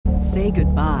Say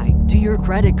goodbye to your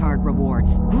credit card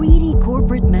rewards. Greedy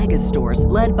corporate mega stores,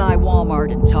 led by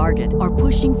Walmart and Target, are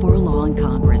pushing for a law in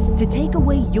Congress to take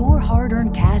away your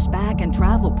hard-earned cash back and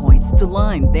travel points to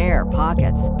line their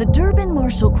pockets. The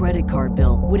Durbin-Marshall credit card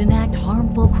bill would enact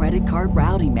harmful credit card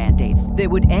routing mandates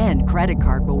that would end credit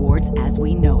card rewards as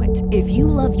we know it. If you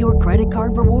love your credit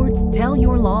card rewards, tell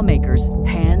your lawmakers,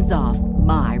 hands off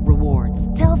my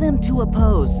rewards. Tell them to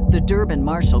oppose the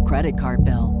Durbin-Marshall credit card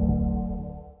bill.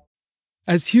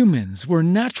 As humans, we're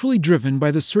naturally driven by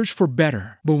the search for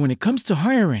better. But when it comes to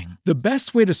hiring, the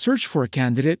best way to search for a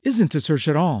candidate isn't to search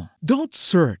at all. Don't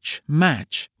search,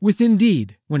 match with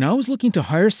Indeed. When I was looking to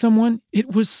hire someone,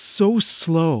 it was so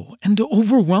slow and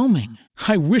overwhelming.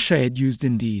 I wish I had used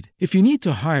Indeed. If you need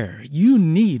to hire, you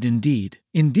need Indeed.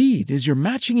 Indeed is your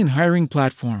matching and hiring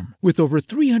platform with over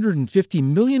 350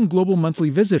 million global monthly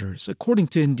visitors, according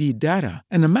to Indeed data,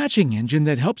 and a matching engine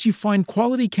that helps you find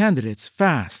quality candidates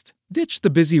fast. Ditch the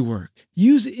busy work.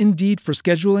 Use Indeed for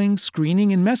scheduling,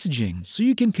 screening, and messaging so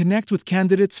you can connect with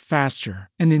candidates faster.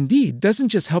 And Indeed doesn't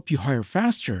just help you hire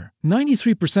faster.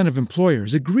 93% of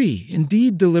employers agree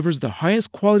Indeed delivers the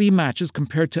highest quality matches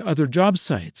compared to other job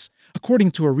sites,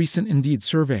 according to a recent Indeed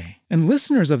survey. And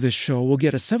listeners of this show will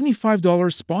get a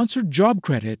 $75 sponsored job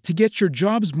credit to get your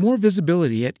jobs more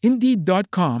visibility at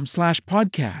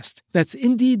Indeed.com/podcast. That's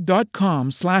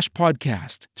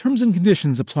Indeed.com/podcast. Terms and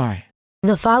conditions apply.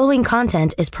 The following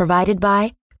content is provided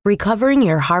by Recovering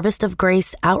Your Harvest of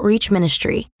Grace Outreach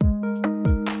Ministry.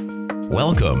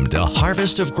 Welcome to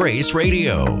Harvest of Grace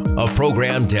Radio, a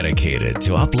program dedicated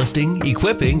to uplifting,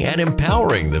 equipping, and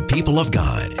empowering the people of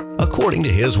God according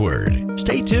to His Word.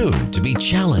 Stay tuned to be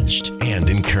challenged and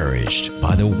encouraged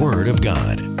by the Word of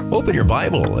God. Open your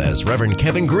Bible as Reverend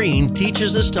Kevin Green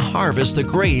teaches us to harvest the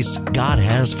grace God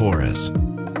has for us.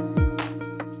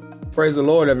 Praise the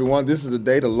Lord, everyone. This is the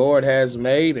day the Lord has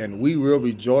made, and we will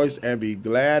rejoice and be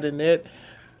glad in it.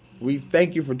 We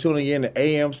thank you for tuning in to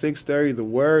AM 630, The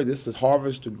Word. This is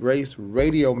Harvest of Grace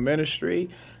Radio Ministry.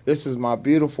 This is my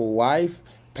beautiful wife,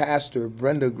 Pastor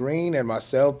Brenda Green, and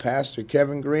myself, Pastor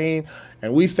Kevin Green.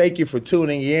 And we thank you for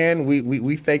tuning in.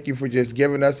 We thank you for just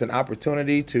giving us an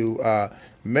opportunity to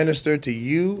minister to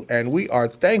you, and we are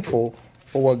thankful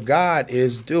for what God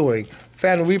is doing.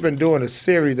 Family, we've been doing a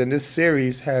series, and this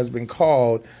series has been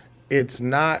called It's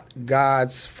Not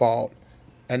God's Fault.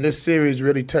 And this series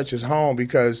really touches home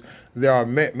because there are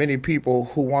many people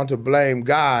who want to blame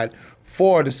God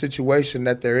for the situation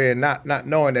that they're in, not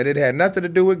knowing that it had nothing to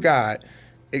do with God.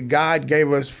 God gave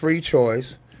us free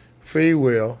choice, free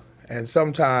will, and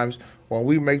sometimes when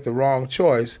we make the wrong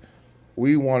choice,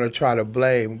 we want to try to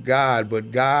blame God,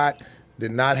 but God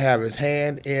did not have His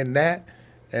hand in that.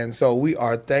 And so we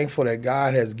are thankful that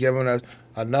God has given us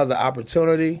another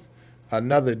opportunity,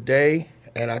 another day.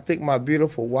 And I think my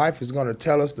beautiful wife is going to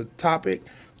tell us the topic.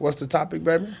 What's the topic,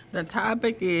 baby? The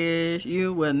topic is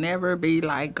you will never be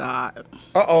like God.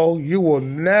 You will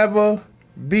never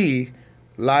be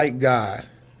like God.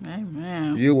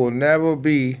 Amen. You will never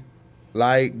be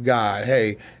like God.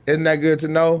 Hey, isn't that good to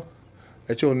know?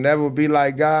 That you'll never be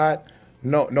like God?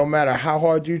 No matter how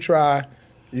hard you try,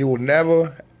 you will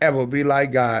never ever be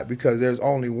like God, because there's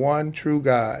only one true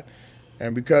God.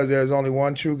 And because there's only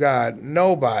one true God,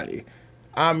 nobody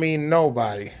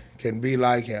can be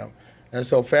like Him. And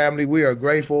so, family, we are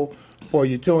grateful for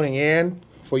you tuning in,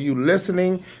 for you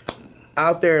listening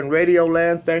out there in Radio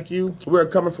Land. Thank you. We're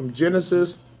coming from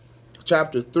Genesis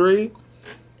chapter 3.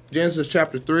 Genesis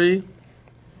chapter 3.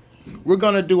 We're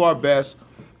going to do our best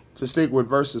to stick with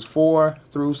verses 4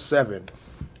 through 7.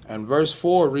 And verse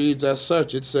 4 reads as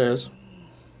such. It says,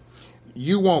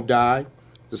 "You won't die,"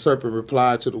 the serpent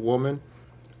replied to the woman.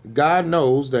 "God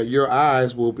knows that your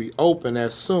eyes will be open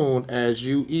as soon as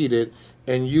you eat it,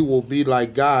 and you will be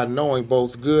like God, knowing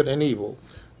both good and evil."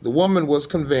 The woman was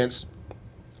convinced.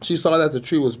 She saw that the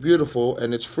tree was beautiful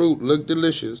and its fruit looked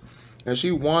delicious, and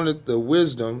she wanted the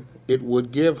wisdom it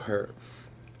would give her.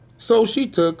 So she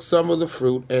took some of the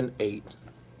fruit and ate.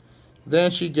 Then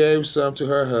she gave some to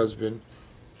her husband,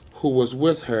 who was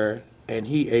with her, and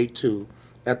he ate too.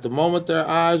 At the moment their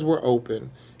eyes were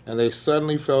open, and they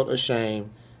suddenly felt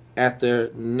ashamed at their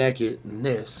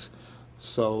nakedness.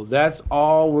 So that's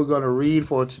all we're going to read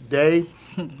for today.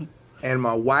 And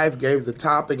my wife gave the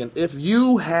topic. And if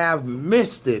you have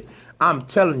missed it, I'm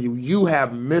telling you, you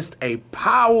have missed a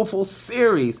powerful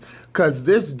series, because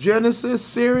this Genesis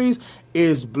series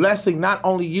is blessing not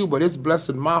only you, but it's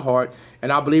blessing my heart.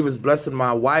 And I believe it's blessing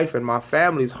my wife and my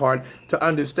family's heart to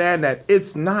understand that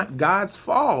it's not God's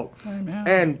fault. Amen.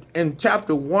 And in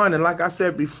chapter 1, and like I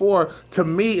said before, to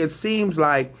me it seems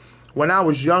like when I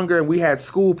was younger and we had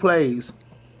school plays,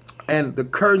 and the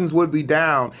curtains would be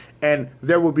down, and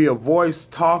there would be a voice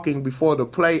talking before the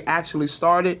play actually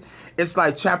started. It's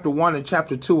like chapter 1 and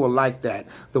chapter 2 are like that.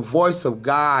 The voice of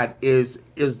God is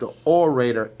the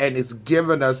orator, and it's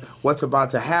giving us what's about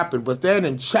to happen. But then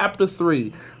in chapter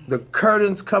 3, the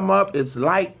curtains come up. It's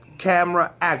light,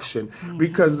 camera, action.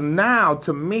 Because now,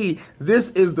 to me,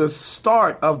 this is the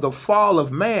start of the fall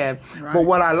of man. Right. But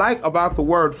what I like about the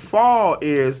word fall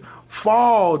is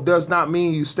fall does not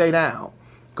mean you stay down.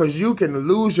 Because you can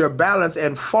lose your balance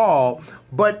and fall.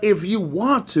 But if you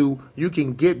want to, you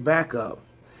can get back up.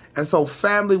 And so,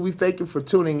 family, we thank you for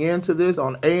tuning in to this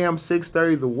on AM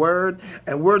 630 The Word.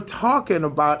 And we're talking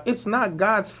about it's not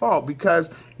God's fault,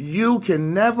 because you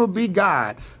can never be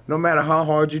God, no matter how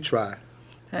hard you try.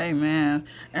 Amen.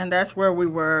 And that's where we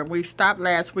were. We stopped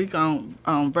last week on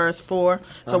verse 4.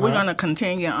 So we're going to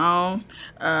continue on.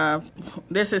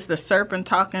 This is the serpent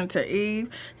talking to Eve.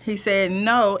 He said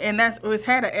no, and it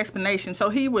had an explanation. So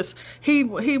he was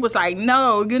like,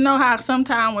 no. You know how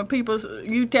sometimes when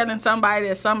you telling somebody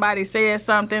that somebody said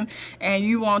something and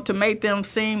you want to make them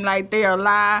seem like they're a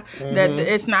lie, that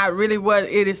it's not really what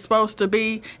it is supposed to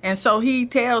be. And so he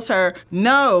tells her,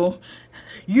 no,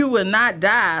 you will not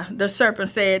die, the serpent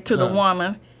said to the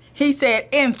woman. He said,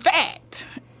 in fact,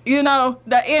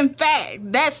 the in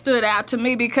fact, that stood out to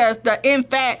me,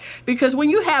 because when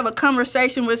you have a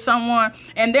conversation with someone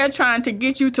and they're trying to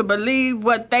get you to believe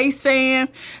what they saying,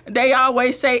 they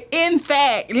always say, in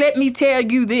fact, let me tell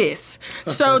you this.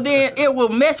 So then it will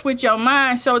mess with your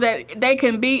mind so that they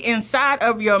can be inside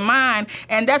of your mind.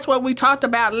 And that's what we talked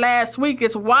about last week,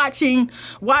 is watching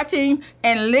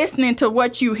and listening to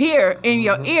what you hear in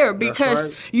your ear, because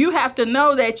you have to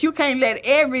know that you can't let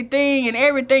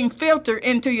everything filter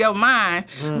into your mind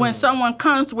when someone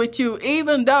comes with you,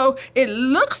 even though it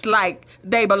looks like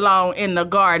they belong in the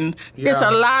garden. Yeah. It's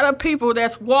a lot of people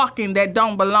that's walking that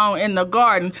don't belong in the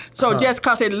garden. So just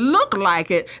because it look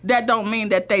like it, that don't mean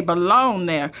that they belong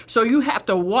there. So you have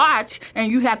to watch and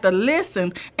you have to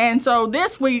listen. And so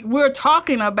this week we're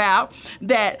talking about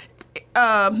that.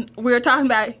 We're talking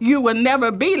about you will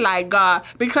never be like God,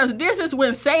 because this is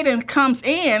when Satan comes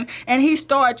in and he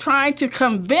starts trying to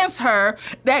convince her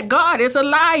that God is a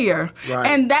liar. Right.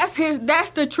 And that's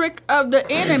the trick of the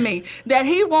enemy, that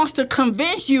he wants to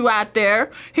convince you out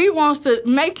there. He wants to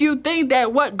make you think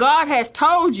that what God has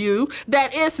told you,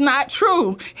 that it's not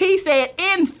true. He said,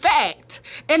 in fact.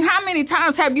 And how many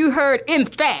times have you heard in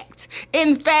fact?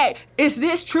 In fact, is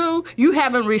this true? You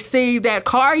haven't received that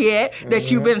car yet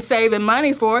that you've been saving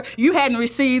money for. You hadn't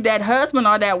received that husband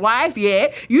or that wife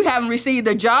yet. You haven't received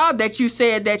the job that you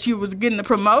said that you was getting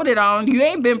promoted on. You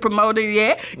ain't been promoted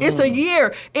yet. It's a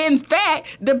year. In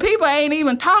fact, the people ain't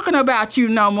even talking about you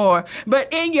no more.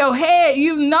 But in your head,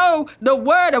 you know the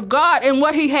word of God and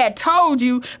what he had told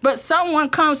you, but someone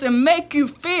comes and make you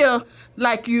feel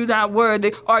like you're not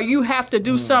worthy, or you have to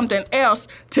do something else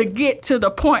to get to the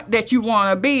point that you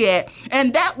want to be at.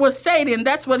 And that was Satan.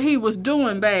 That's what he was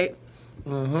doing, babe.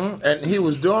 And he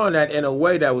was doing that in a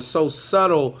way that was so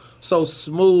subtle, so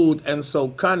smooth, and so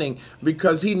cunning,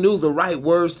 because he knew the right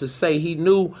words to say. He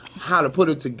knew how to put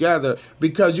it together,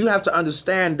 because you have to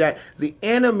understand that the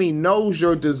enemy knows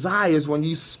your desires when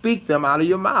you speak them out of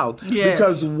your mouth. Yes.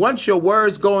 Because once your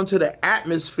words go into the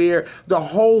atmosphere, the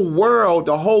whole world,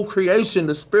 the whole creation,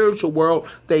 the spiritual world,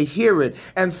 they hear it.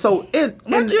 And so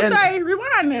What'd you say?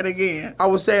 Rewind that again. I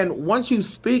was saying, once you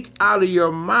speak out of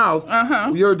your mouth,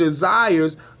 your desires,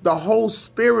 the whole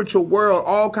spiritual world,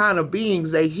 all kind of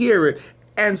beings, they hear it.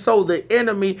 And so the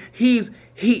enemy, he's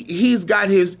got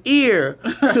his ear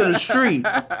to the street,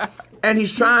 and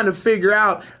he's trying to figure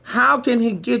out how can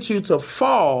he get you to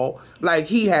fall like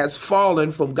he has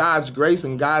fallen from God's grace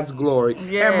and God's glory.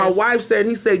 Yes. And my wife said,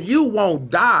 he said, you won't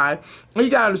die. And you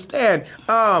got to understand,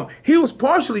 he was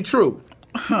partially true.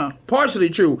 Partially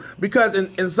true, because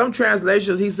in some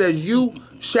translations he says, you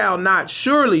shall not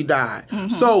surely die.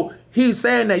 So he's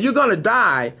saying that you're going to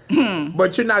die,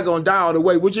 but you're not going to die all the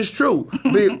way, which is true.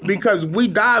 Because we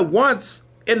die once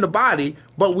in the body,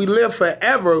 but we live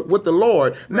forever with the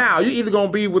Lord. Now, you're either going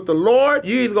to be with the Lord,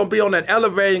 you're either going to be on that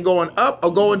elevator and going up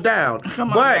or going down.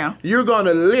 But you're going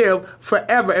to live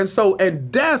forever.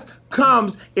 And death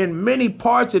comes in many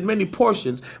parts and many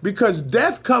portions, because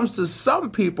death comes to some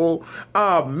people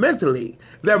mentally.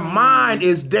 Their mind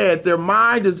is dead. Their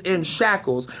mind is in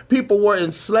shackles. People were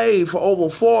enslaved for over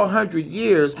 400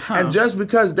 years. And just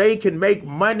because they can make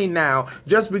money now,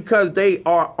 just because they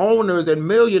are owners and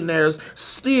millionaires,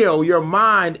 still your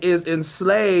mind is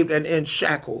enslaved and in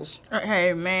shackles.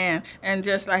 Hey, man. And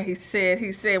just like he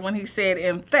said, when he said,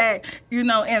 in fact,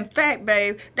 in fact,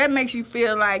 babe, that makes you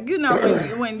feel like,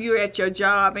 when you're at your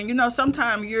job, and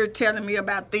sometimes you're telling me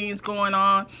about things going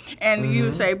on, and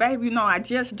you say, babe, I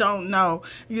just don't know.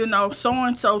 So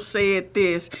and so said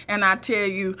this, and I tell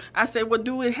you, I say, well,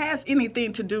 do it have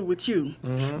anything to do with you?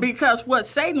 Because what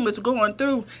Satan was going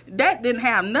through, that didn't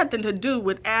have nothing to do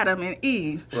with Adam and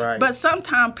Eve. Right. But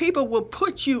sometimes people will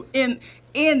put you in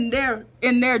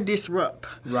their disrupt.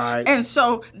 Right. And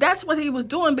so that's what he was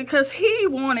doing, because he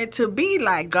wanted to be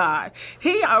like God.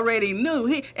 He already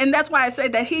knew. And that's why I say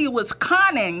that he was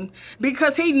cunning,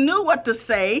 because he knew what to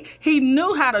say. He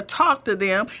knew how to talk to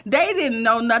them. They didn't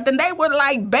know nothing. They were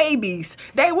like babies.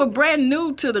 They were brand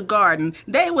new to the garden.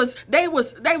 They was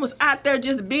out there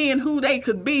just being who they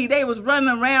could be. They was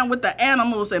running around with the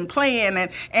animals and playing,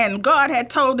 and God had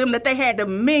told them that they had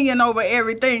dominion over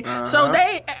everything. So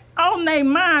they, on their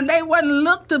mind, they wasn't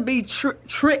looked to be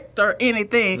tricked or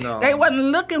anything. No. They wasn't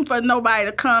looking for nobody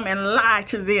to come and lie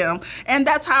to them. And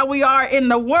that's how we are in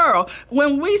the world.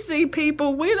 When we see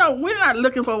people, we're not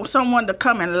looking for someone to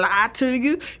come and lie to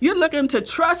you. You're looking to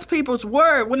trust people's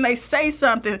word when they say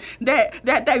something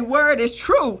that their word is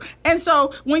true. And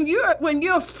so when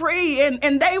you're free,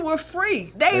 and they were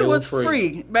free, they was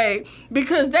free, babe,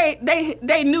 because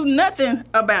they knew nothing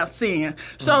about sin.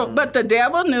 So, but the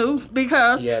devil knew,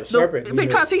 because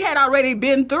he had already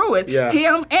been through it. Yeah.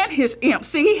 Him and his imp.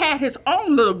 See, he had his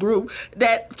own little group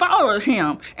that followed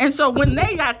him. And so when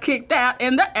they got kicked out,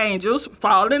 and the angels,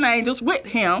 fallen angels with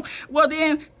him, well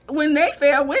then, when they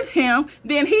fell with him,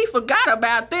 then he forgot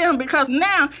about them, because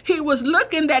now he was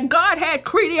looking that God had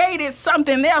created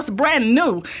something else brand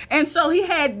new. And so he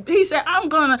said,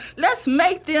 let's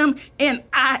make them in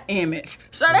our image.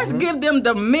 So let's give them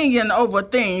dominion over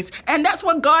things. And that's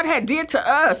what God had did to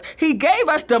us. He gave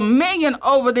us dominion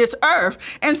over this earth.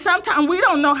 And sometimes we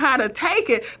don't know how to take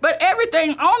it, but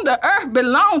everything on the earth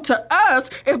belongs to us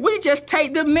if we just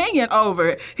take dominion over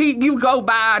it. You go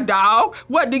buy a dog,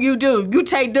 what do? You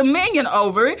take dominion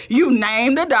over it. You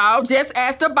name the dog just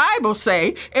as the Bible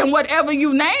say, and whatever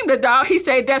you name the dog, he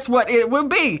said that's what it will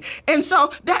be. And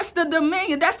so that's the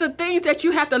dominion. That's the things that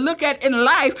you have to look at in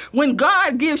life. When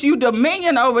God gives you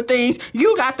dominion over things,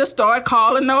 you got to start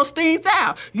calling those things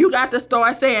out. You got to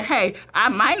start saying, hey, I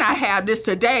might not have this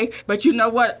today, but you know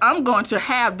what? I'm going to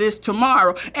have this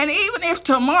tomorrow. And even if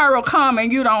tomorrow come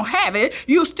and you don't have it,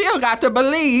 you still got to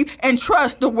believe and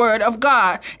trust the word of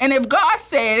God. And if God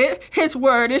said it, his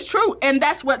word is true. And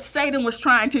that's what Satan was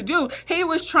trying to do. He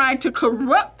was trying to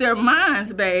corrupt their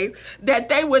minds, babe, that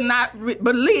they would not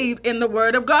believe in the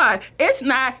word of God. It's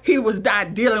not, he was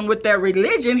not dealing with their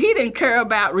religion. He didn't care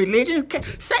about religion.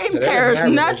 Satan cares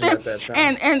nothing.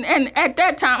 And at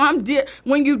that time,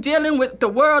 when you're dealing with the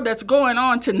world that's going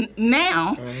on to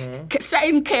now,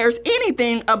 Satan cares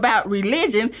anything about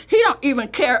religion. He don't even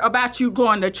care about you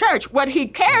going to church. What he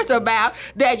cares about,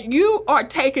 that you are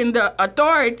taking the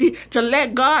authority to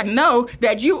let God know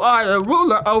that you are the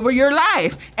ruler over your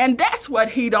life. And that's what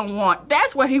he don't want.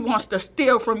 That's what he wants to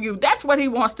steal from you. That's what he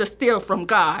wants to steal from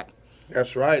God.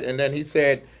 That's right. And then he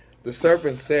said, the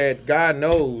serpent said, God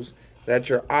knows that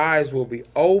your eyes will be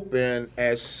open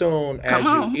as soon as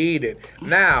you eat it.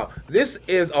 Now, this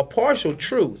is a partial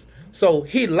truth. So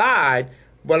he lied,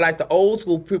 but like the old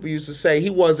school people used to say, he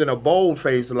wasn't a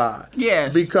bold-faced lie.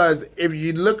 Yes. Because if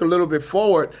you look a little bit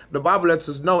forward, the Bible lets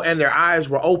us know, and their eyes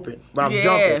were open. But I'm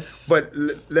jumping. But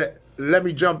let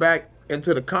me jump back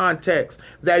into the context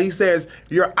that he says,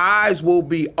 your eyes will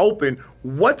be open.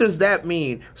 What does that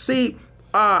mean? See,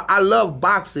 I love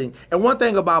boxing, and one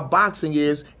thing about boxing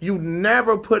is you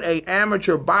never put an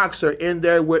amateur boxer in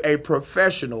there with a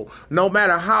professional. No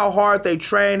matter how hard they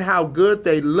train, how good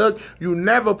they look, you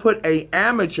never put an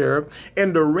amateur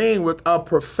in the ring with a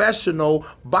professional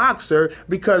boxer,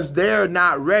 because they're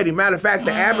not ready. Matter of fact,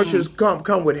 the amateurs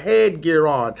come with headgear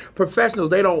on. Professionals,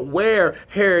 they don't wear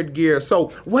headgear.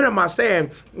 So what am I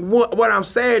saying? What I'm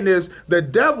saying is the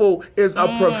devil is a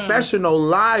professional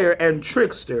liar and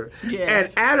trickster. Yes.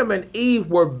 And Adam and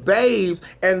Eve were babes,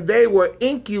 and they were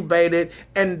incubated,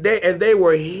 and they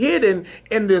were hidden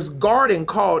in this garden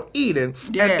called Eden.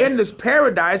 Yes. And in this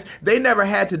paradise, they never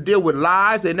had to deal with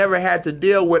lies. They never had to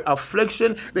deal with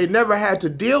affliction. They never had to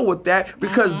deal with that,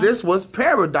 because this was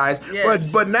paradise. Yes.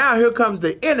 But now here comes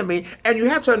the enemy, and you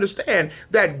have to understand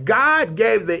that God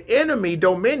gave the enemy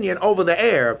dominion over the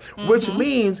air, which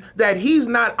means that he's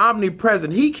not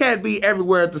omnipresent. He can't be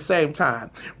everywhere at the same time.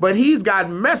 But he's got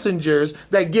messengers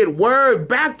that get word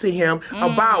back to him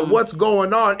about what's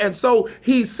going on. And so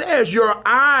he says your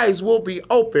eyes will be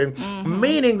open,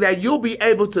 meaning that you'll be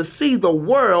able to see the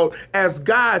world as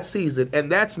God sees it.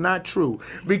 And that's not true,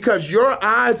 because your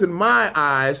eyes and my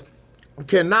eyes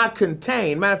cannot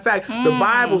contain. Matter of fact, the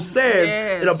Bible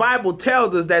says, the Bible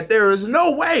tells us that there is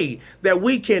no way that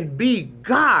we can be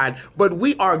God, but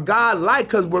we are God-like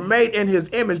because we're made in his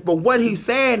image. But what he's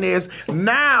saying is,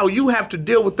 now you have to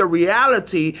deal with the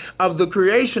reality of the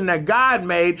creation that God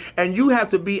made, and you have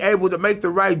to be able to make the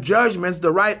right judgments,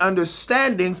 the right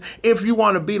understandings if you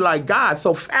want to be like God.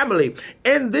 So family,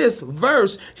 in this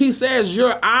verse, he says,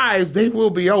 your eyes, they will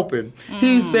be open.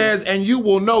 He says, and you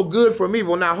will know good from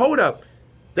evil. Now hold up.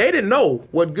 They didn't know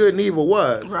what good and evil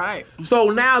was. Right. So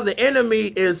now the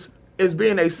enemy is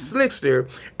being a slickster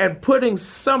and putting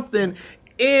something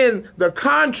in the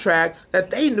contract that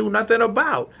they knew nothing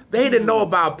about. They didn't know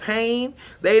about pain.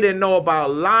 They didn't know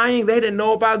about lying. They didn't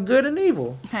know about good and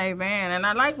evil. Hey, man, and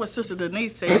I like what Sister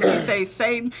Denise said. She says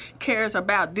Satan cares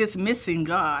about dismissing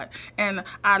God. And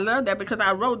I love that because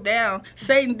I wrote down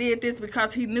Satan did this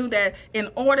because he knew that in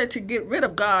order to get rid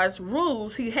of God's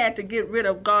rules, he had to get rid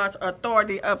of God's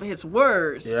authority of his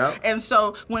words. Yep. And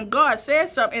so when God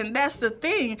says something, and that's the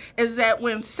thing, is that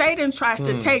when Satan tries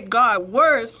to take God's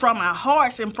words from our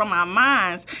hearts and from our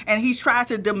minds, and he tries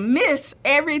to dismiss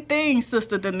everything,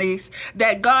 Sister Denise,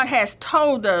 that God has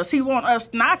told us. He wants us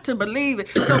not to believe it.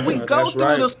 So we go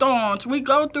through the storms. We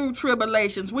go through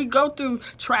tribulations. We go through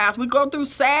trials. We go through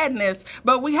sadness.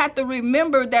 But we have to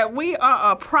remember that we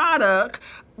are a product.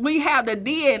 We have the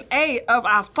DNA of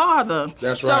our Father.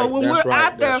 That's right. So when we're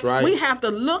out there, we have to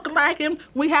look like him,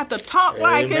 we have to talk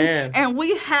like him, and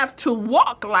we have to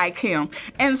walk like him.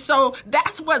 And so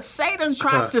that's what Satan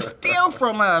tries to steal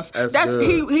from us.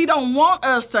 He don't want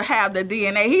us to have the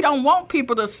DNA. He don't want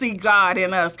people to see God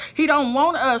in us. He don't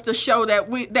want us to show that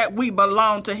we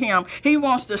belong to him. He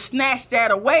wants to snatch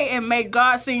that away and make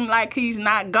God seem like he's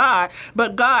not God.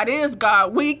 But God is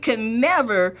God. We can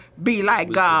never be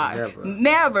like God.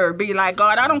 Never be like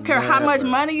God. I don't care how much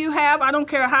money you have. I don't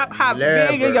care how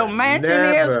big your mansion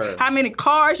is, how many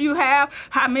cars you have,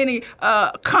 how many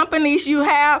companies you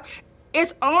have.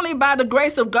 It's only by the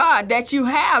grace of God that you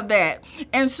have that.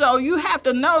 And so you have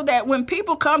to know that when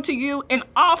people come to you and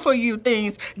offer you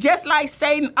things, just like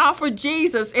Satan offered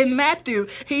Jesus in Matthew,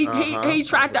 he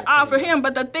tried to offer him.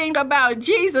 But the thing about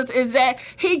Jesus is that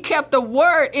he kept the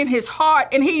word in his heart,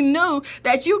 and he knew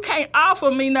that you can't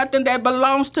offer me nothing that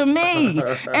belongs to me.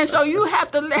 And so you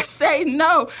have to let Satan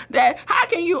know that how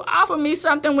can you offer me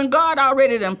something when God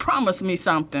already done promised me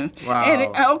something?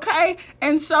 Wow.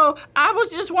 And so I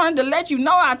was just wanted to let you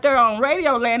know out there on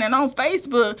Radio Land and on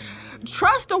Facebook,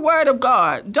 trust the word of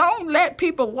God. Don't let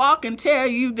people walk and tell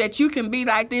you that you can be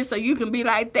like this or you can be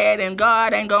like that and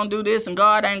God ain't going to do this and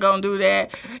God ain't going to do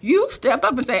that. You step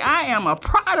up and say, I am a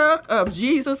product of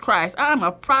Jesus Christ. I'm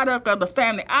a product of the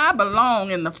family. I belong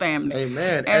in the family.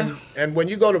 Amen. And when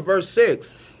you go to verse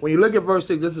 6, when you look at verse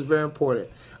 6, this is very important.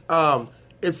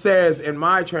 It says in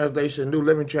my translation, New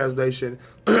Living Translation,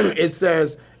 it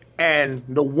says, and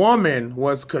the woman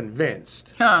was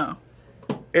convinced.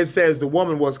 It says the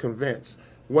woman was convinced.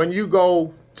 When you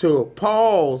go to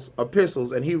Paul's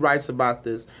epistles, and he writes about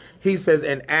this, he says,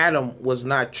 and Adam was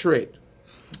not tricked.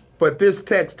 But this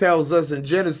text tells us in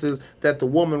Genesis that the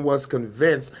woman was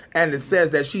convinced, and it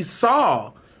says that she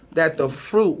saw that the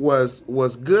fruit was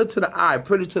good to the eye,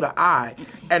 pretty to the eye,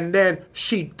 and then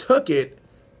she took it,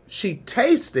 she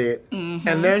tasted,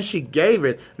 and then she gave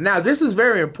it. Now, this is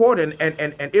very important,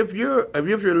 and if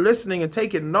you're listening and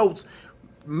taking notes,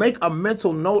 make a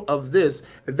mental note of this,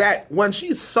 that when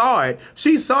she saw it,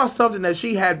 she saw something that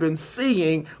she had been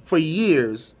seeing for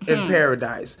years in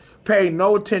paradise, paying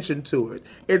no attention to it.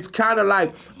 It's kind of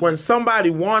like when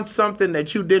somebody wants something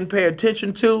that you didn't pay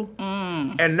attention to,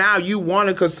 and now you want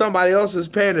it because somebody else is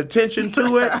paying attention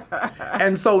to it.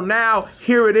 And so now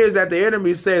here it is that the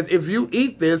enemy says, if you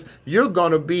eat this, you're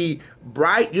going to be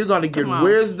bright, you're going to get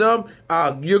wisdom,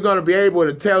 you're going to be able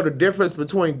to tell the difference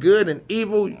between good and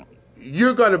evil.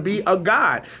 You're going to be a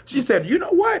god. She said, you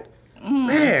know what?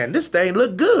 Man, this thing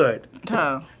look good.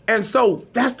 And so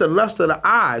that's the lust of the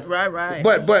eyes. Right.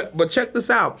 But check this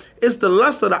out. It's the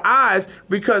lust of the eyes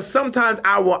because sometimes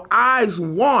our eyes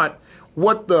want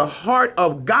what the heart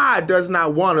of God does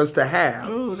not want us to have.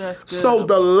 Ooh, that's good. So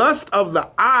the lust of the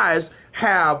eyes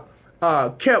have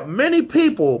kept many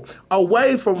people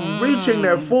away from reaching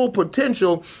their full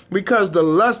potential because the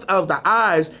lust of the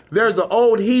eyes, there's an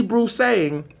old Hebrew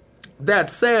saying that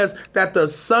says that the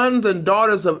sons and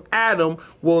daughters of Adam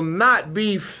will not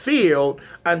be filled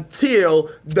until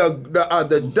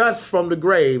the dust from the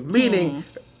grave, meaning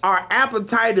our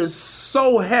appetite is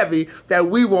so heavy that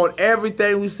we want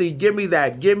everything we see. Give me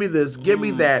that, give me this, give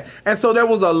me that. And so there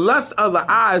was a lust of the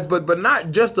eyes, but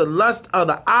not just a lust of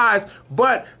the eyes,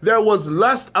 but there was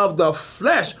lust of the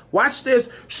flesh. Watch this.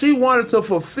 She wanted to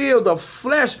fulfill the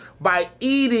flesh by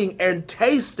eating and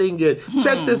tasting it.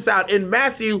 Check this out. In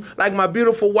Matthew, like my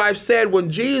beautiful wife said, when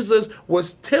Jesus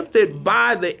was tempted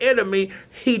by the enemy,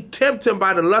 he tempted him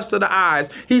by the lust of the eyes.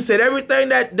 He said, everything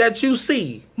that you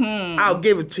see, I'll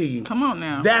give it to you. Come on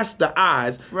now. That's the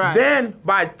eyes. Right. Then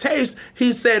by taste,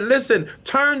 he said, listen,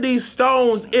 turn these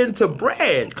stones into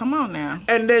bread. Come on now.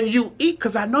 And then you eat,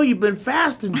 because I know you've been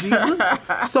fasting, Jesus.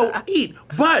 So eat.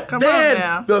 But Come then on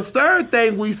now. the third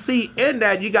thing we see in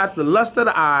that, you got the lust of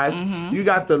the eyes, you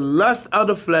got the lust of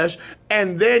the flesh,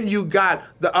 and then you got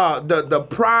the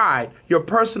pride, your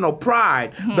personal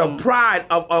pride, the pride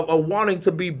of wanting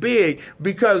to be big,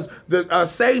 because the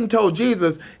Satan told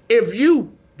Jesus, if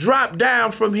you drop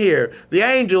down from here, the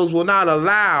angels will not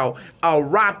allow a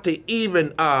rock to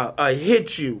even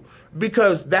hit you.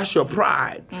 Because that's your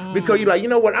pride. Because you're like, you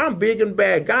know what, I'm big and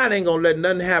bad. God ain't gonna let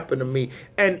nothing happen to me.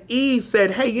 And Eve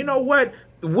said, hey, you know what?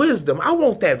 Wisdom. I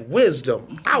want that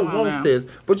wisdom. I want this.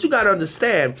 But you got to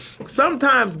understand,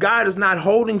 sometimes God is not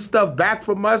holding stuff back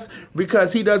from us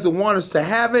because he doesn't want us to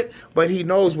have it, but he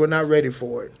knows we're not ready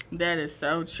for it. That is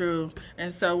so true.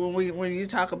 And so when you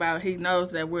talk about he knows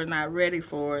that we're not ready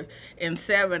for it, in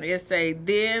 7 it say,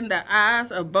 then the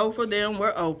eyes of both of them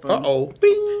were open. Uh-oh.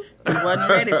 Bing. He wasn't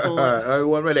ready for it. It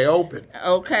wasn't ready. Open.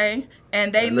 Okay.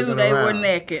 And they knew they were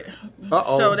naked.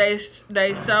 Uh-oh. So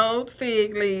they sewed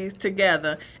fig leaves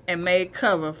together and made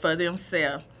cover for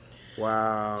themselves.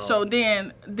 Wow. So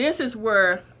then this is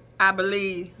where I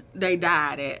believe they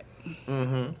died at.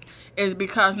 Is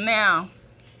because now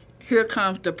here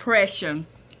comes depression.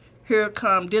 Here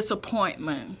comes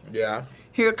disappointment. Yeah.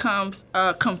 Here comes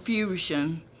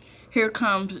confusion. Here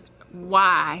comes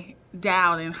why,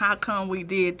 doubting, how come we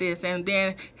did this? And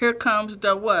then here comes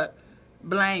the what?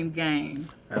 Blame game.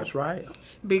 That's right.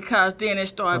 Because then it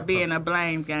started being a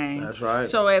blame game. That's right.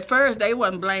 So at first they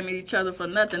wasn't blaming each other for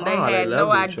nothing. They had no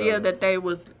loved each idea other. that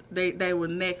they were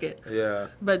naked. Yeah.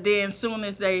 But then as soon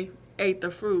as they ate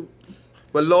the fruit,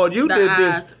 But Lord, you The did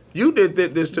eyes. this. You did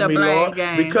this to The me, blame Lord,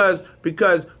 game.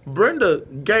 because Brenda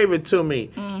gave it to me,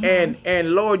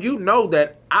 and Lord, you know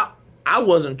that I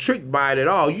wasn't tricked by it at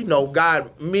all. You know,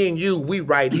 God, me and you, we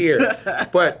right here.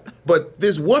 but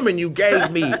this woman you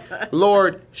gave me,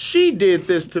 Lord, she did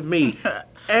this to me.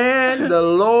 And the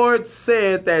Lord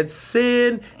said that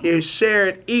sin is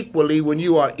shared equally when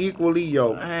you are equally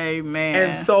yoked. amen.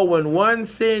 And so when one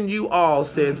sinned, you all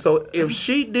sinned. So if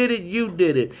she did it, you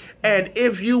did it. And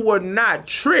if you were not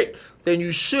tricked, then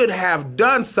you should have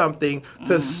done something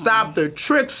to stop the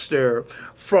trickster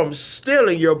from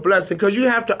stealing your blessing. Because you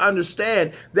have to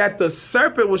understand that the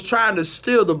serpent was trying to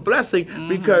steal the blessing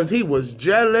because he was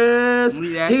jealous.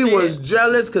 That's He was it.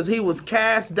 jealous because he was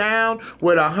cast down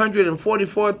with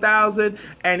 144,000,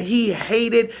 and he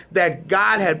hated that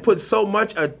God had put so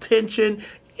much attention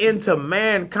into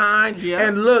mankind. Yeah.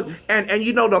 And look, and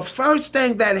you know, the first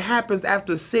thing that happens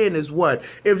after sin is what?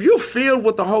 If you're filled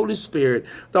with the Holy Spirit,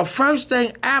 the first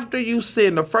thing after you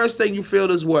sin, the first thing you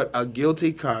feel is what? A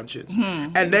guilty conscience.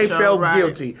 And they So felt right.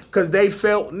 guilty because they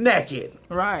felt naked.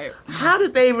 Right. How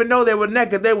did they even know they were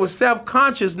naked? They were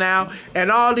self-conscious now, and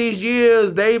all these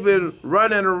years they've been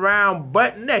running around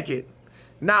butt naked,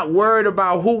 not worried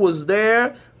about who was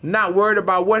there, not worried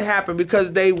about what happened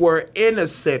because they were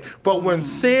innocent. But when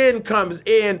sin comes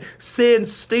in, sin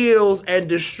steals and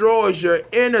destroys your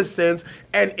innocence,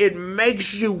 and it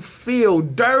makes you feel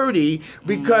dirty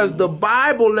because the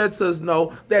Bible lets us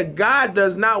know that God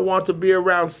does not want to be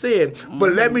around sin.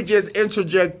 But let me just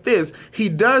interject this. He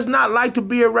does not like to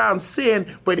be around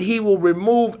sin, but he will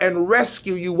remove and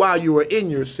rescue you while you are in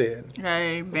your sin.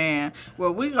 Amen.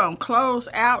 Well, we're going to close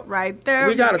out right there.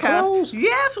 We gotta because- close?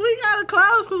 Yes, we got to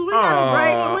close because we got a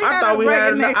break. I thought we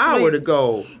had an hour to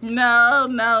go. No.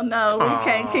 We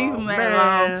can't keep them that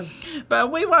man. long.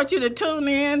 But we want you to tune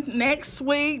in next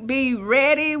week. Be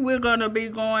ready. We're going to be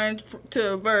going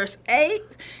to verse 8.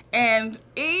 And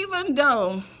even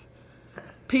though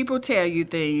people tell you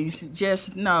things,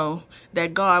 just know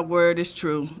that God's word is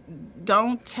true.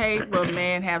 Don't take what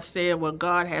man have said, what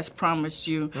God has promised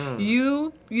you.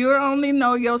 You only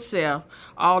know yourself.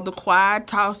 All the quiet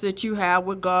talks that you have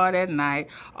with God at night,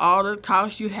 all the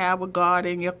talks you have with God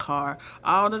in your car,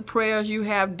 all the prayers you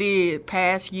have did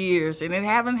past years, and it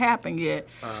haven't happened yet.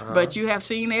 But you have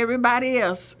seen everybody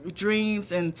else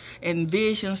dreams and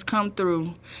visions come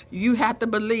through. You have to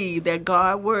believe that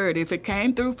God's word, if it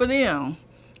came through for them,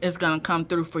 it's going to come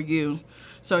through for you.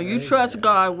 So you trust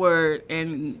God's word,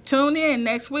 and tune in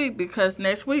next week, because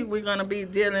next week we're going to be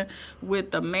dealing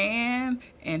with the man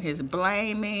and his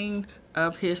blaming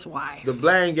of his wife. The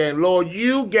blame game. Lord,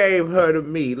 you gave her to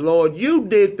me. Lord, you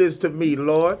did this to me,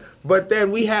 Lord. But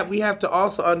then we have to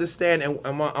also understand, and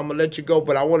I'm gonna let you go,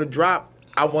 but I want to drop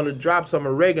some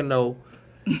oregano.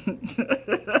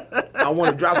 I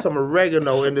want to drop some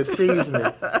oregano in the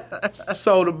seasoning.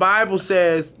 So the Bible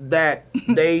says that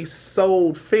they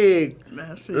sold fig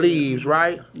leaves,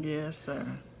 right? Yes, sir.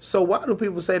 So why do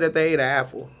people say that they ate an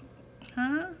apple?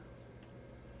 Huh?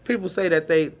 People say that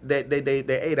they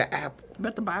ate an apple.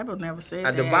 But the Bible never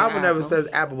said The Bible never says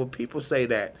apple, but people say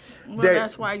that. Well,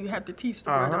 that's why you have to teach the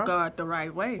word of God the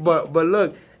right way. But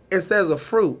look, it says a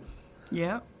fruit.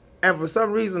 Yeah. And for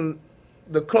some reason,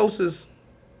 the closest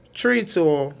tree to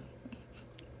them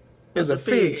is a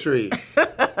fig tree.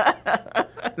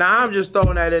 Now I'm just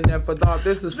throwing that in there for thought.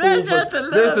 This is food for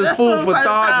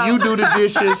thought. You do the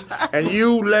dishes, and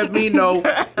you let me know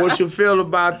what you feel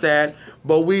about that.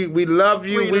 But we love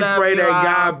you. We pray that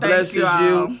God blesses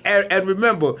you. And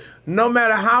remember, no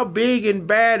matter how big and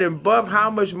bad and buff,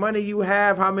 how much money you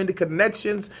have, how many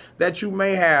connections that you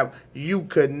may have, you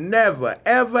could never,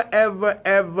 ever, ever,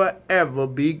 ever, ever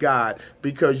be God,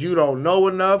 because you don't know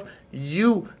enough.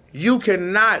 You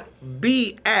cannot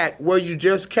be at where you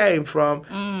just came from,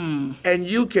 and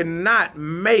you cannot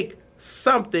make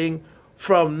something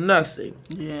from nothing.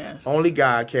 Yes. Only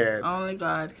God can. Only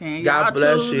God can. God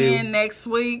bless tune you. in next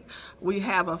week. We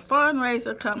have a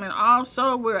fundraiser coming.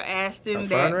 Also, we're asking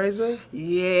that. Fundraiser?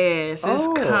 Yes, it's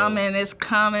coming. It's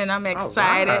coming. I'm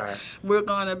excited. Right. We're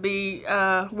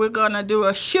gonna do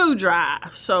a shoe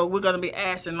drive. So we're gonna be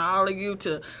asking all of you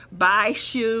to buy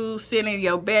shoes, send in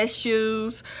your best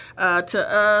shoes to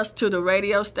us, to the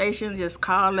radio station. Just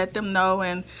call, let them know,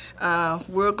 and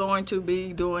we're going to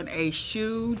be doing a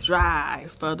shoe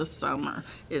drive for the summer.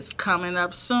 It's coming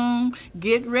up soon.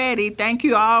 Get ready. Thank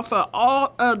you all for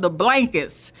all of the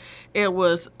blankets. It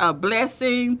was a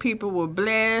blessing. People were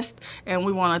blessed. And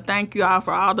we want to thank you all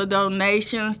for all the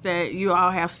donations that you all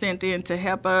have sent in to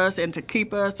help us and to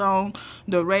keep us on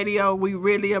the radio. We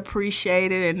really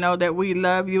appreciate it and know that we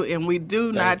love you, and we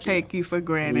do not take you for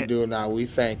granted. We do not. We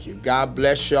thank you. God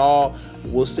bless y'all.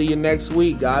 We'll see you next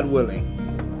week, God willing.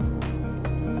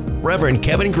 Reverend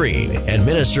Kevin Green and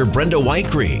Minister Brenda White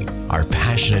Green are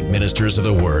passionate ministers of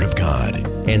the Word of God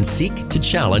and seek to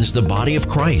challenge the body of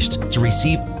Christ to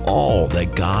receive all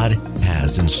that God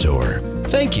has in store.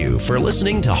 Thank you for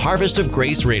listening to Harvest of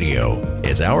Grace Radio.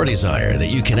 It's our desire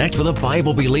that you connect with a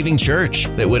Bible-believing church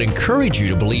that would encourage you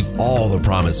to believe all the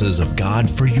promises of God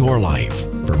for your life.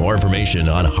 For more information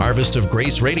on Harvest of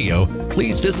Grace Radio,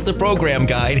 please visit the program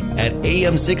guide at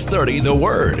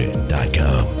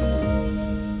am630theword.com.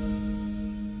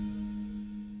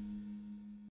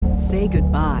 Say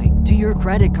goodbye to your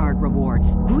credit card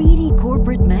rewards. Greedy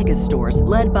corporate mega stores,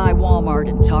 led by Walmart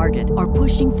and Target, are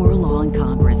pushing for a law in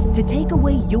Congress to take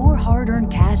away your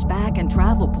hard-earned cash back and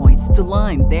travel points to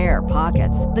line their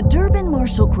pockets. The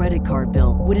Durbin-Marshall credit card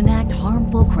bill would enact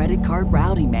harmful credit card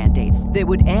routing mandates that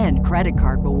would end credit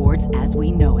card rewards as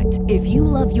we know it. If you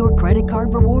love your credit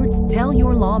card rewards, tell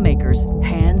your lawmakers,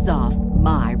 hands off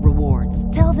my rewards.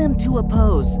 Tell them to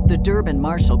oppose the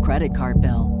Durbin-Marshall credit card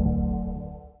bill.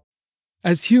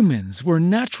 As humans, we're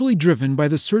naturally driven by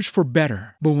the search for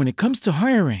better. But when it comes to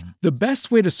hiring, the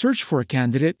best way to search for a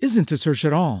candidate isn't to search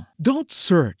at all. Don't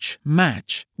search,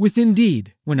 match with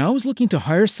Indeed. When I was looking to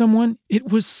hire someone,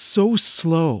 it was so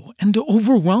slow and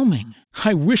overwhelming.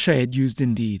 I wish I had used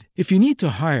Indeed. If you need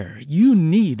to hire, you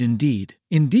need Indeed.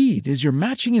 Indeed is your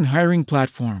matching and hiring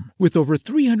platform with over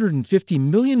 350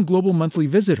 million global monthly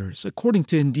visitors, according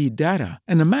to Indeed data,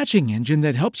 and a matching engine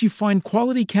that helps you find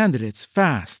quality candidates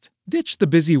fast. Ditch the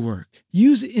busy work.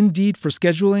 Use Indeed for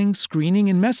scheduling,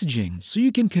 screening, and messaging so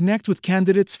you can connect with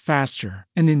candidates faster.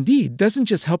 And Indeed doesn't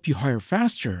just help you hire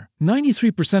faster.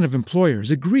 93% of employers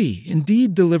agree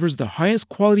Indeed delivers the highest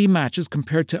quality matches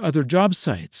compared to other job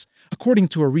sites, according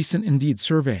to a recent Indeed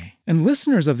survey. And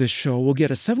listeners of this show will get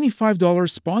a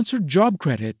 $75 sponsored job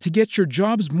credit to get your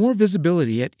jobs more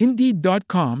visibility at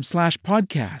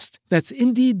Indeed.com/podcast. That's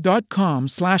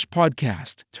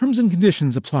Indeed.com/podcast. Terms and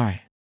conditions apply.